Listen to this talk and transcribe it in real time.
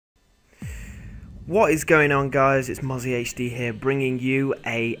What is going on, guys? It's Mozzie HD here, bringing you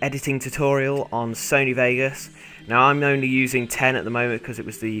a editing tutorial on Sony Vegas. Now, I'm only using 10 at the moment because it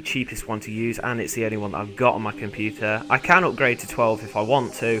was the cheapest one to use and it's the only one that I've got on my computer. I can upgrade to 12 if I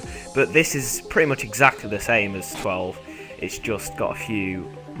want to, but this is pretty much exactly the same as 12. It's just got a few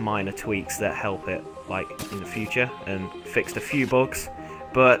minor tweaks that help it, like, in the future, and fixed a few bugs.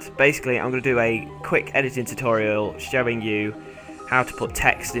 But basically, I'm going to do a quick editing tutorial showing you how to put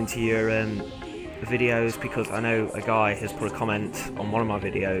text into your videos, because I know a guy has put a comment on one of my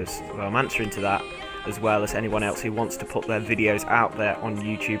videos, so I'm answering to that, as well as anyone else who wants to put their videos out there on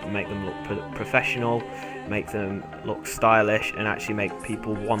YouTube and make them look professional, make them look stylish, and actually make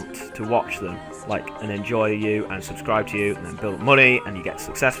people want to watch them, like, and enjoy you and subscribe to you, and then build money and you get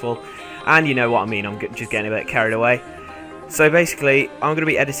successful. And you know what I mean, I'm just getting a bit carried away. So basically, I'm going to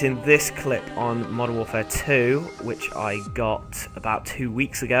be editing this clip on Modern Warfare 2, which I got about 2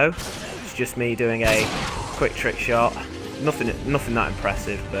 weeks ago. It's just me doing a quick trick shot. Nothing that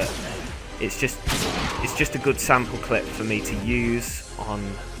impressive, but it's just a good sample clip for me to use on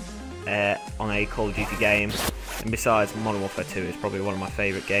a Call of Duty game. And besides, Modern Warfare 2 is probably one of my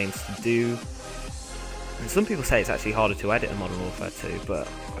favourite games to do. And some people say it's actually harder to edit in Modern Warfare 2, but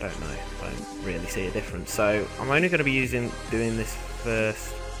I don't know. I don't really see a difference. So I'm only going to be doing this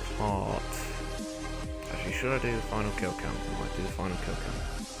first part. Actually, should I do the final kill cam? I might do the final kill cam.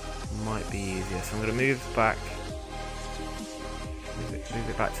 Might be easier. So I'm going to move it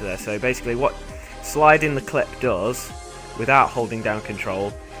back to there. So basically, what sliding the clip does, without holding down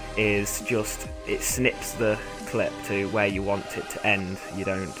control, is just it snips the clip to where you want it to end.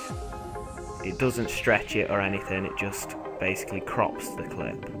 It doesn't stretch it or anything, it just basically crops the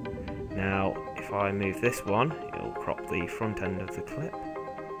clip. Now, if I move this one, it'll crop the front end of the clip.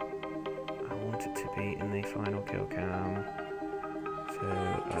 I want it to be in the final kill cam. So,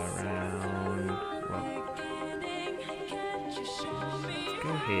 around, well,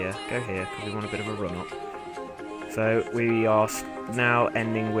 go here, because we want a bit of a run up. So, we are now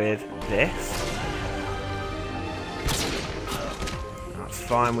ending with this. That's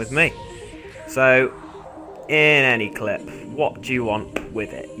fine with me. So, in any clip, what do you want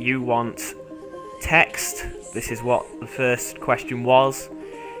with it? You want text. This is what the first question was.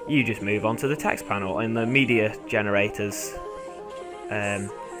 You just move on to the text panel in the media generators,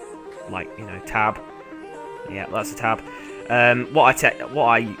 like, you know, tab. Yeah, that's a tab. What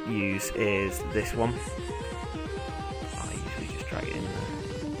I use is this one. I usually just drag it in there.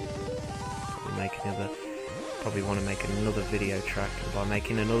 Probably want to make another video track, and by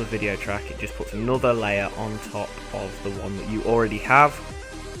making another video track it just puts another layer on top of the one that you already have.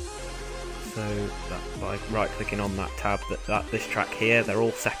 So that, by right clicking on that tab, this track here, they're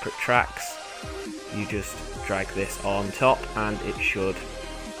all separate tracks, you just drag this on top and it should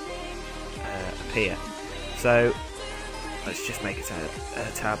appear. So let's just make it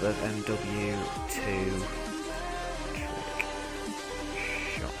a tab of MW2 trick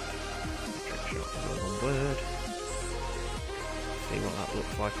shot is all one word. See what that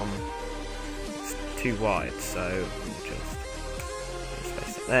looks like on. It's too wide, so we'll just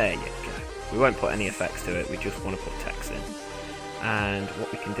space it. There you go. We won't put any effects to it, we just want to put text in. And what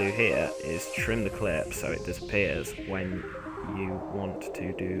we can do here is trim the clip so it disappears when you want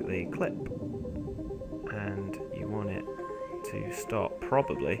to do the clip. And you want it to stop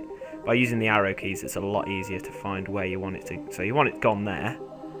probably by using the arrow keys. It's a lot easier to find where you want it to. So you want it gone there.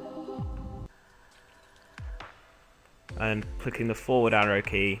 And clicking the forward arrow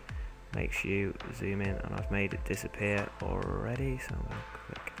key makes you zoom in, and I've made it disappear already, so I'm going to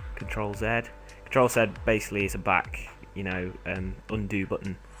click Control Z. Control Z basically is a back, you know, undo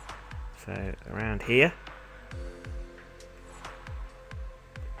button. So around here.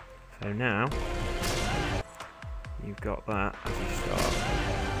 So now you've got that as you start.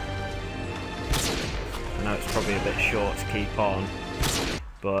 I know it's probably a bit short to keep on,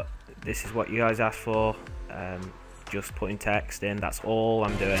 but this is what you guys asked for. Just putting text in, that's all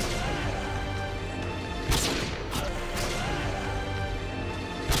I'm doing.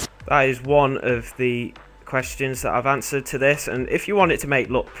 That is one of the questions that I've answered to this, and if you want it to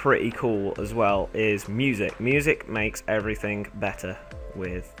look pretty cool as well, is music. Music makes everything better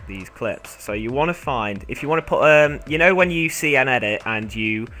with these clips. So you want to find, if you want to put, you know, when you see an edit and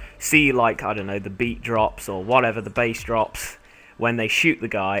you see, like, I don't know, the beat drops or whatever, the bass drops, when they shoot the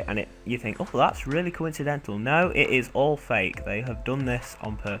guy, and you think, oh, that's really coincidental. No, it is all fake. They have done this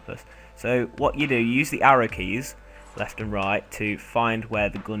on purpose. So what you do, you use the arrow keys, left and right, to find where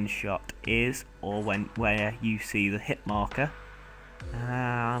the gunshot is, or where you see the hit marker.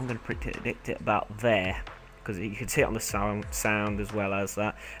 I'm going to predict it about there. because you can see it on the sound as well as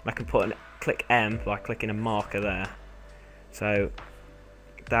that. And I can click M by clicking a marker there. So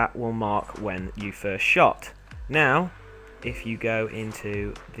that will mark when you first shot. Now, if you go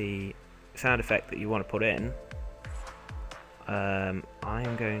into the sound effect that you want to put in, I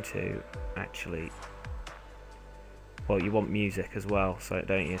am going to actually, well, you want music as well, so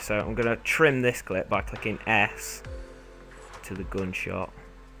don't you? So I'm going to trim this clip by clicking S to the gunshot.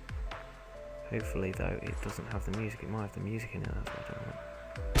 Hopefully, though, it doesn't have the music. It might have the music in it. That's what I don't want.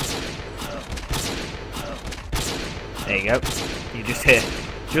 There you go. You just hear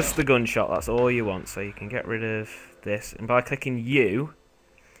just the gunshot. That's all you want. So you can get rid of this, and by clicking U,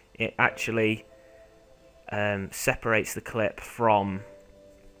 it actually separates the clip from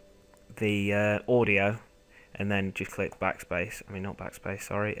the audio, and then just click backspace. I mean, not backspace.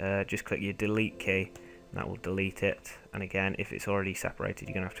 Sorry. Just click your delete key. And that will delete it. And again, if it's already separated,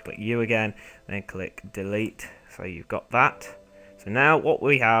 you're going to have to click U again, then click delete. So you've got that. So now what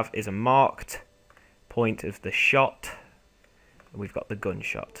we have is a marked point of the shot. We've got the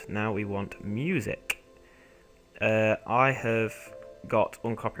gunshot. Now we want music. I have got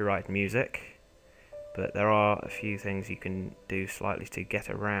uncopyrighted music, but there are a few things you can do slightly to get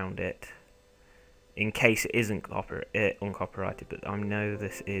around it, in case it isn't uncopyrighted. But I know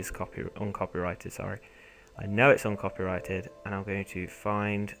this is uncopyrighted. Sorry. I know it's uncopyrighted, and I'm going to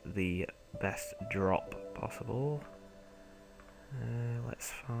find the best drop possible.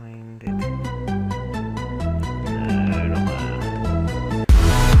 Let's find it. No, not there.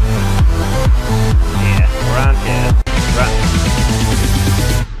 Yeah, around here.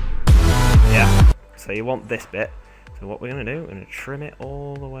 Yeah, so you want this bit. So what we're going to do, we're going to trim it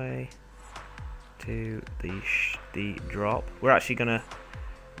all the way to the drop. We're actually going to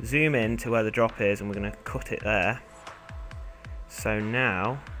zoom in to where the drop is, and we're going to cut it there. So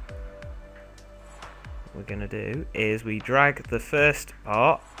now what we're going to do is we drag the first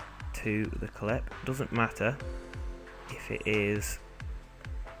part to the clip. Doesn't matter if it is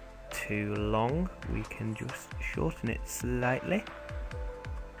too long, we can just shorten it slightly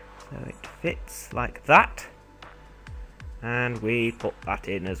so it fits like that, and we put that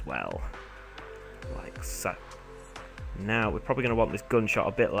in as well, like so. Now we're probably going to want this gunshot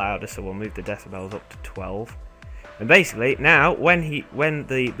a bit louder, so we'll move the decibels up to 12. And basically now when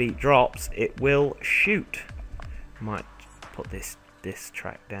the beat drops, it will shoot. Might put this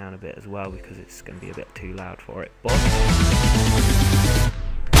track down a bit as well, because it's going to be a bit too loud for it. But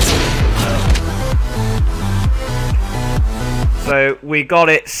so we got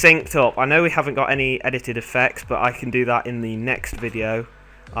it synced up. I know we haven't got any edited effects, but I can do that in the next video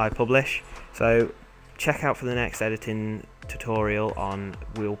I publish. So check out for the next editing tutorial on,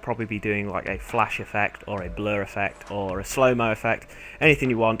 we'll probably be doing like a flash effect or a blur effect or a slow-mo effect,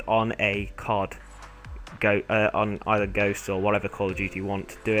 anything you want on a COD, on either Ghost or whatever Call of Duty you want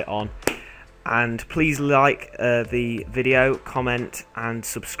to do it on. And please like the video, comment and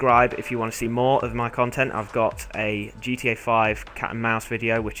subscribe if you want to see more of my content. I've got a GTA 5 cat and mouse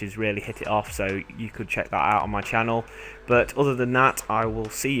video which has really hit it off, so you could check that out on my channel. But other than that, I will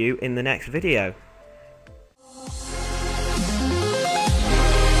see you in the next video.